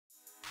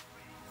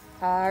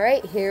All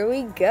right, here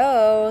we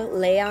go.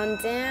 Lay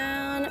on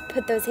down,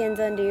 put those hands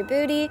under your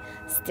booty,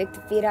 stick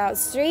the feet out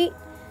straight,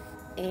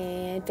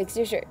 and fix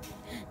your shirt.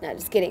 No,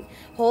 just kidding.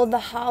 Hold the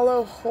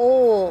hollow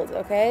hold,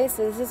 okay?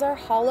 So this is our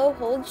hollow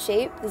hold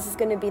shape. This is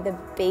gonna be the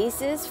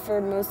basis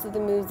for most of the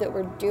moves that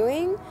we're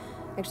doing.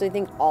 Actually, I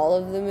think all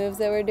of the moves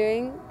that we're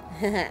doing.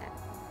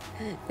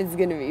 It's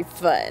gonna be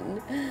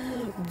fun.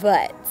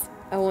 But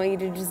I want you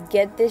to just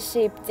get this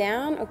shape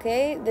down,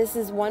 okay? This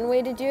is one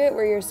way to do it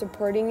where you're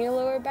supporting your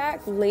lower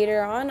back.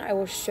 Later on, I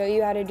will show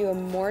you how to do a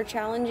more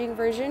challenging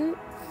version,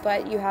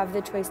 but you have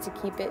the choice to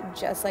keep it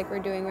just like we're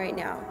doing right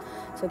now.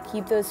 So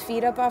keep those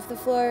feet up off the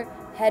floor,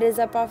 head is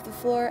up off the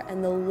floor,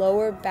 and the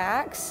lower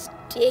back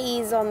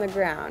stays on the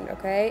ground,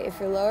 okay? If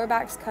your lower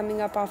back's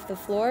coming up off the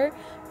floor,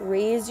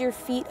 raise your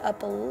feet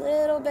up a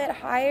little bit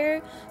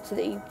higher so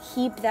that you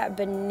keep that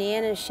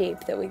banana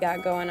shape that we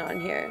got going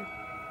on here.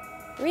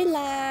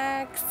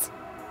 Relax.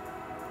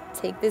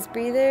 Take this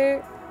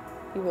breather.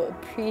 You will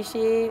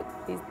appreciate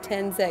these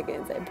 10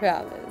 seconds, I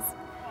promise.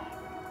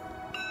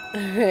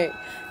 All right,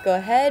 go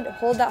ahead,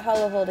 hold that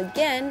hollow hold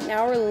again.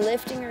 Now we're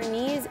lifting our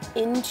knees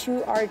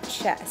into our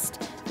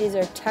chest. These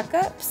are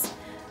tuck-ups,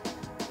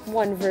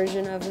 one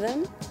version of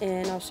them,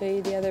 and I'll show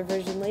you the other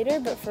version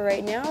later, but for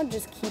right now,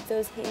 just keep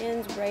those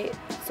hands right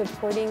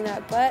supporting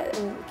that butt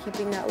and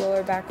keeping that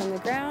lower back on the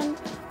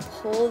ground.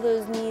 Pull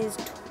those knees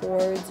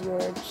towards your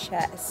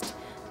chest,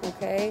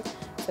 okay?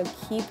 So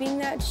keeping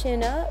that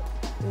chin up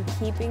and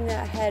keeping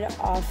that head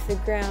off the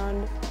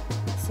ground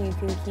so you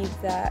can keep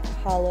that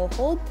hollow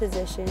hold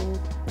position,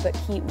 but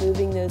keep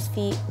moving those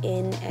feet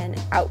in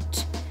and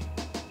out.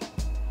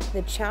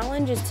 The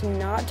challenge is to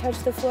not touch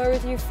the floor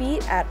with your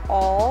feet at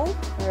all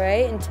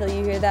right, until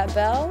you hear that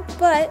bell.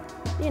 But,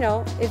 you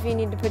know, if you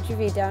need to put your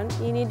feet down,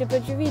 you need to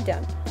put your feet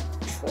down.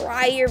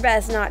 Try your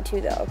best not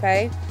to though,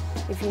 okay?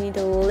 If you need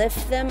to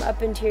lift them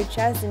up into your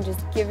chest and just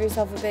give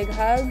yourself a big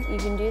hug, you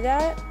can do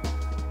that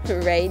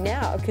right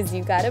now because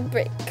you got a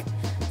break.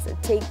 So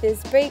take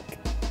this break.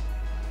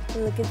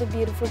 Look at the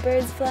beautiful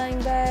birds flying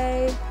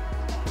by.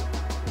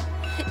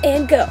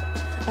 And go.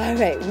 All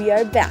right, we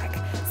are back.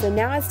 So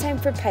now it's time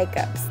for pike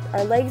ups.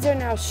 Our legs are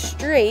now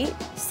straight.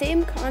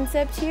 Same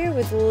concept here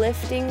with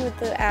lifting with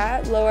the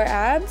lower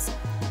abs,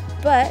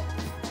 but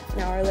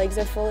now our legs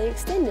are fully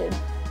extended.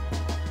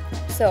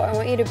 So I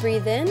want you to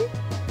breathe in,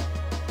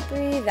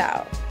 breathe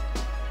out.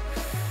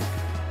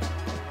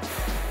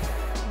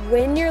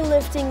 When you're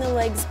lifting the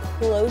legs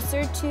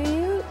closer to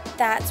you,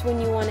 that's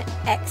when you want to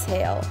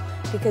exhale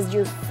because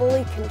you're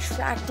fully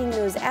contracting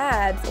those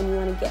abs and you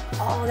want to get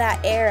all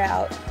that air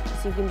out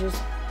so you can just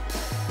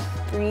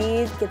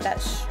breathe, get that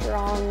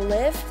strong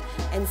lift,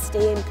 and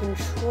stay in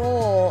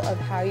control of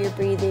how you're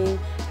breathing,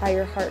 how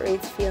your heart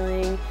rate's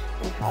feeling,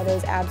 and how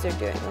those abs are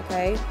doing,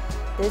 okay?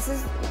 This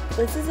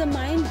is a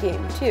mind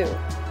game too.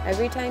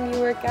 Every time you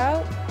work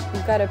out,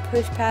 you've got to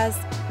push past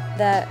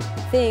that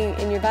thing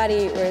in your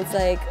body where it's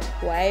like,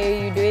 why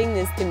are you doing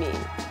this to me?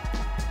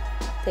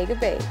 Take a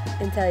break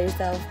and tell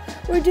yourself,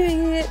 we're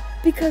doing it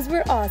because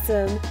we're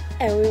awesome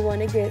and we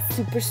want to get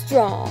super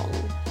strong.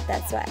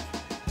 That's why.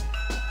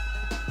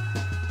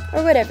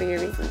 Or whatever your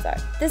reasons are.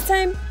 This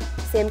time,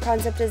 same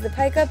concept as the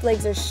pike up,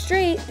 legs are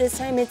straight. This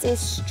time it's a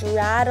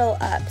straddle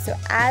up. So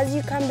as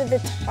you come to the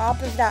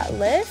top of that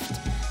lift,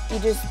 you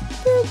just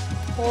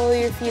pull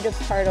your feet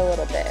apart a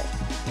little bit.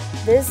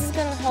 This is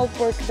gonna help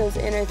work those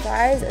inner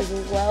thighs as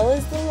well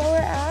as the lower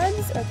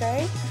abs,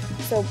 okay?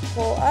 So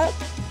pull up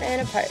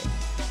and apart.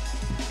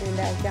 And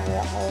back down to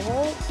the hollow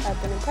hold,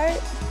 up and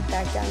apart,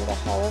 back down to the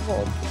hollow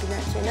hold, keeping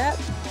that chin up.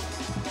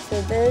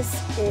 So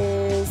this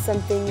is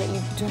something that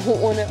you don't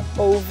want to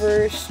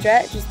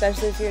overstretch,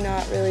 especially if you're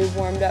not really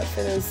warmed up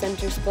for those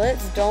center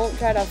splits. Don't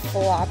try to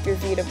flop your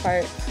feet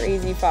apart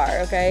crazy far,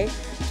 okay?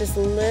 Just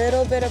a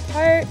little bit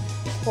apart,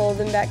 pull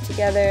them back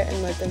together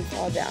and let them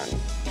fall down.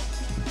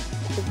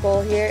 The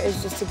goal here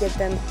is just to get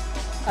them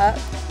up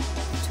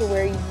to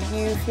where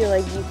you feel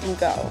like you can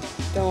go.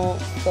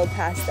 Don't go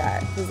past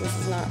that because this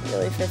is not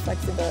really for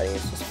flexibility,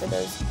 it's just for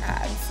those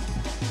abs.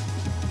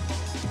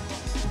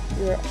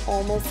 We're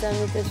almost done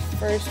with this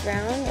first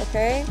round,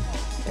 okay?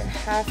 We're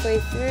halfway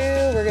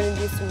through. We're gonna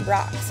do some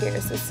rocks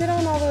here. So sit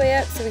on all the way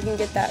up so we can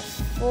get that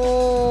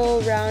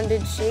full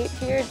rounded shape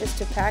here just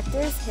to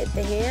practice. Hit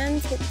the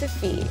hands, hit the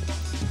feet.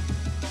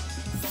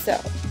 So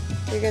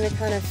you're gonna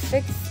kind of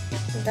fix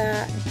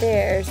that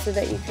there so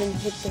that you can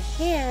hit the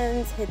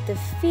hands, hit the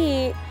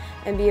feet,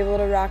 and be able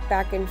to rock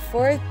back and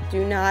forth.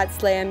 Do not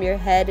slam your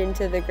head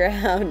into the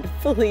ground,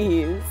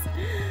 please.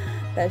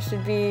 That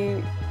should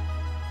be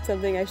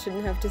something I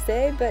shouldn't have to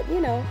say, but you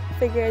know,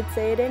 figure I'd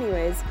say it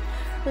anyways.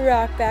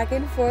 Rock back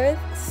and forth,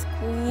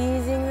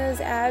 squeezing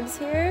those abs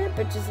here,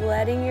 but just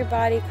letting your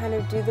body kind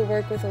of do the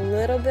work with a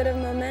little bit of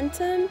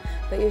momentum,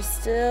 but you're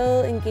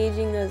still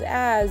engaging those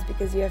abs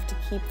because you have to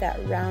keep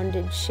that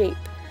rounded shape.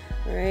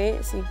 All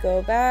right, so you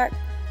go back,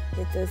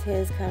 get those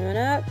hands coming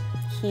up,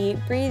 keep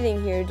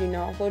breathing here. Do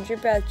not hold your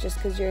breath just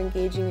because you're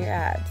engaging your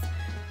abs.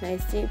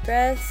 Nice deep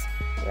breaths,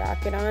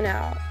 rock it on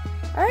out.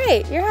 All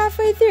right, you're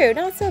halfway through,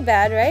 not so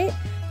bad, right?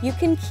 You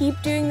can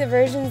keep doing the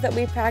versions that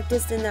we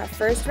practiced in that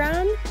first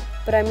round,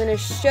 but I'm gonna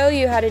show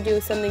you how to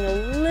do something a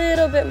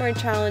little bit more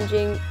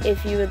challenging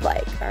if you would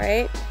like, all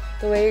right?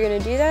 The way you're gonna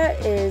do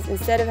that is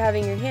instead of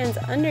having your hands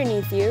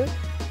underneath you,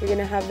 you're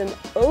gonna have them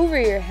over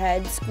your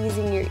head,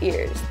 squeezing your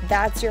ears.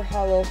 That's your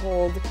hollow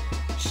hold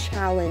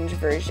challenge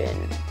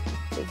version.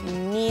 So if you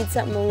need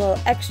something a little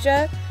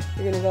extra,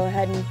 you're gonna go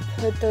ahead and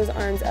put those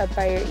arms up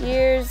by your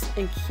ears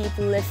and keep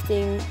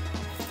lifting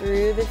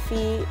through the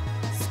feet,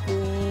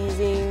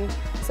 squeezing.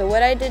 So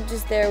what I did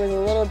just there was a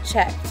little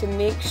check to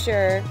make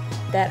sure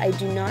that I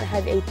do not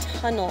have a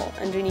tunnel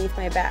underneath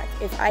my back.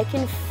 If I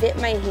can fit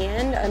my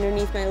hand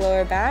underneath my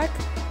lower back,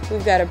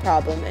 we've got a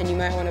problem, and you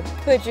might want to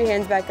put your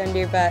hands back under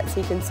your butt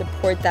so you can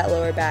support that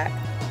lower back.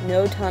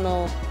 No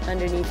tunnel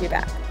underneath your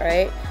back, all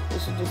right?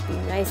 It should just be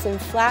nice and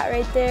flat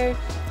right there,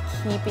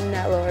 keeping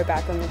that lower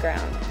back on the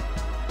ground.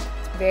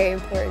 It's very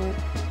important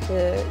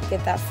to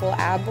get that full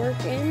ab work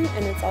in,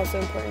 and it's also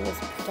important to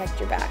protect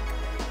your back.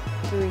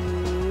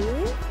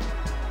 Breathe,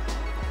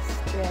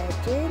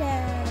 stretch it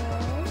out.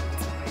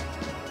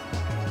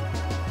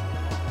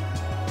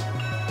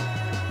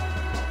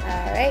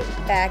 All right,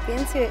 back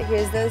into it.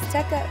 Here's those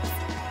tuck-ups.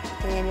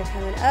 And you're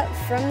coming up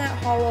from that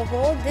hollow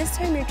hold. This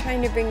time you're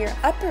trying to bring your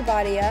upper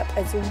body up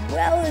as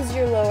well as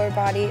your lower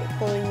body,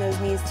 pulling those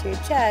knees to your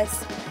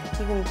chest.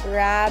 You can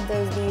grab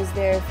those knees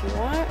there if you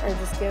want, or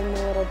just give them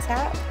a little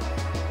tap,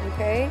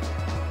 okay?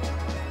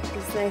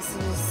 It's nice to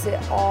just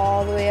sit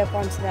all the way up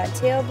onto that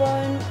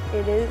tailbone.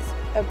 It is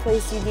a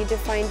place you need to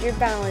find your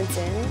balance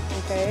in,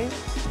 okay?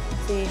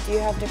 So you do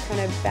have to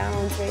kind of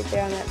balance right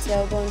there on that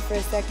tailbone for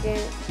a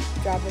second.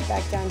 Drop it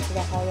back down to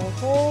the hollow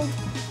hold.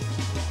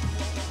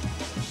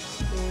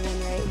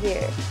 And right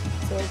here.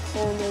 So we're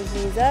pulling those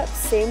knees up.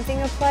 Same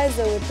thing applies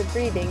though with the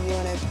breathing. You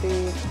want to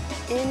breathe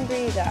in,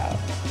 breathe out.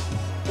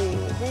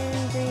 Breathe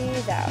in,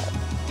 breathe out.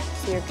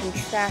 So you're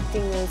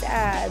contracting those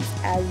abs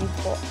as you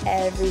pull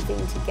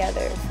everything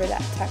together for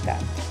that tuck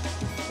up.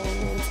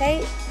 Pulling in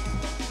tight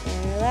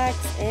and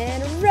relax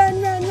and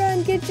run, run,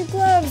 run. Get your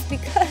gloves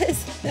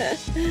because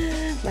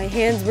my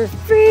hands were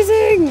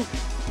freezing.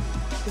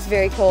 It's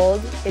very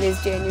cold. It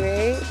is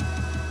January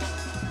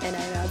and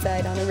I'm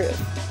outside on a roof.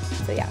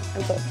 So yeah,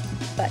 I'm cold,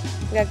 but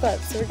we got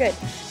gloves, so we're good.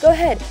 Go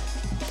ahead,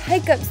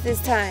 pike-ups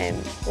this time.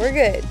 We're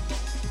good.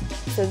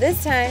 So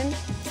this time,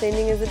 same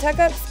thing as the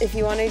tuck-ups. If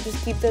you want to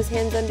just keep those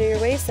hands under your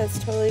waist, that's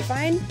totally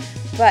fine.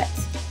 But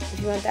if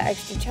you want that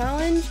extra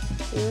challenge,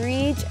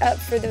 reach up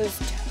for those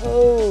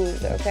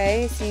toes,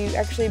 okay? So you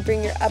actually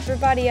bring your upper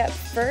body up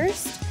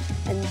first,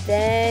 and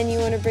then you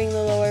want to bring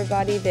the lower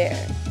body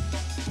there.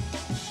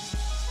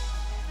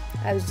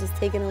 I was just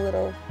taking a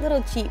little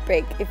cheat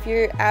break. If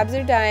your abs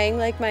are dying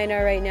like mine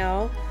are right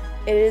now,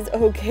 it is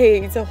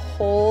okay to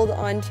hold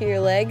onto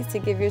your legs to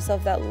give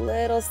yourself that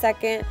little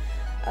second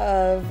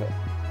of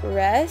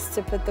rest,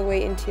 to put the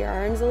weight into your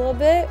arms a little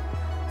bit.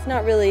 It's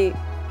not really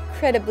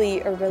incredibly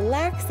a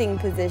relaxing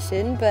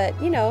position, but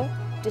you know,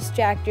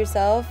 distract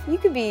yourself. You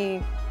could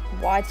be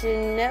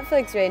watching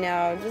Netflix right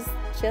now, just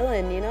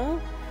chilling, you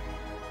know?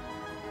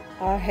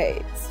 All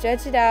right,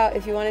 stretch it out.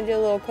 If you want to do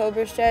a little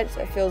cobra stretch,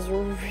 that feels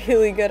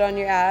really good on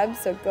your abs,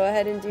 so go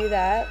ahead and do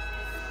that.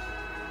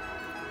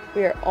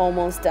 We are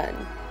almost done.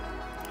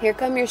 Here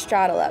come your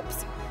straddle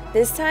ups.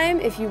 This time,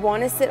 if you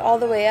want to sit all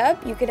the way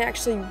up, you can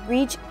actually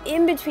reach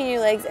in between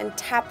your legs and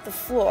tap the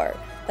floor.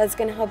 That's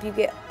going to help you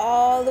get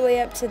all the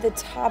way up to the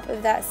top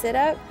of that sit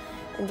up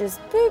and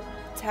just boop,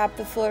 tap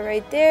the floor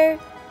right there.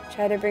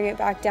 Try to bring it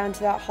back down to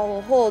that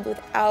hollow hold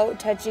without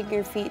touching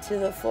your feet to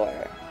the floor.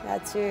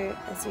 That's your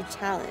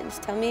challenge.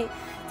 Tell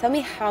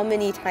me how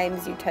many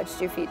times you touched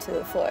your feet to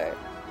the floor.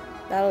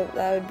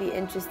 That would be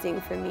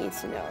interesting for me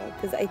to know,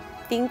 because I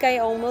think I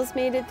almost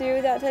made it through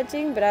without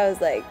touching, but I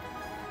was like,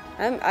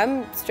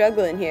 I'm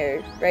struggling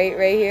here. Right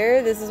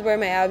here, this is where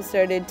my abs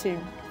started to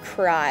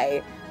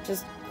cry.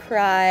 Just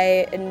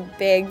cry and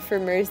beg for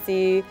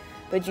mercy,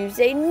 but you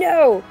say,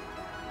 no,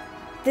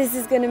 this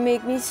is gonna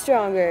make me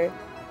stronger.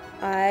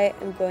 I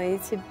am going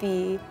to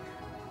be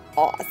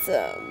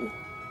awesome.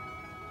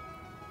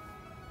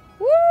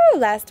 Woo!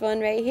 Last one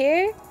right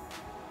here.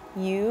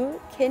 You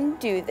can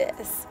do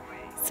this.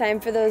 It's time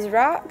for those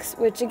rocks,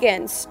 which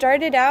again,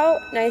 started out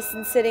nice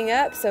and sitting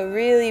up, so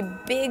really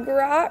big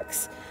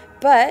rocks,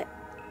 but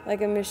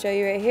like I'm going to show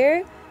you right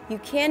here, you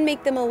can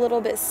make them a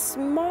little bit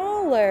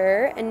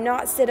smaller and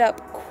not sit up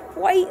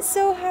quite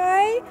so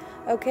high,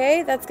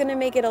 okay? That's going to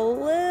make it a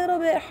little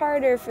bit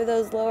harder for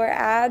those lower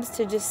abs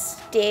to just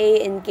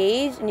stay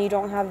engaged, and you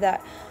don't have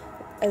that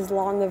as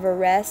long of a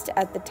rest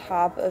at the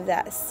top of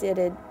that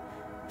seated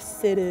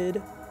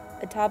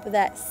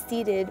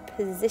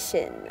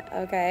position,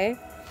 okay?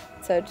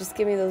 So just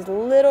give me those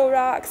little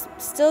rocks.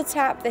 Still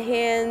tap the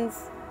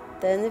hands,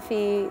 then the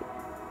feet,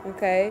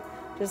 okay?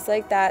 Just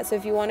like that. So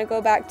if you want to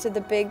go back to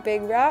the big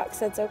rocks,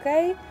 that's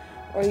okay.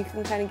 Or you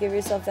can kind of give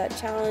yourself that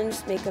challenge,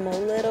 make them a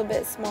little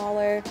bit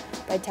smaller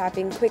by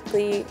tapping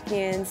quickly,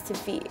 hands to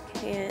feet,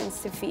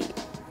 hands to feet.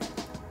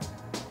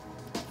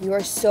 You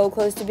are so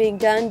close to being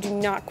done. Do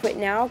not quit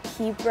now.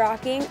 Keep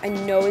rocking. I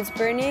know it's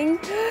burning.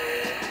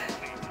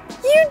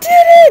 You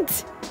did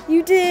it!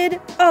 You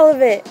did all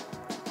of it.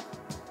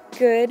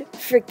 Good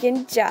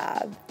freaking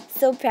job.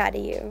 So proud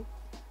of you.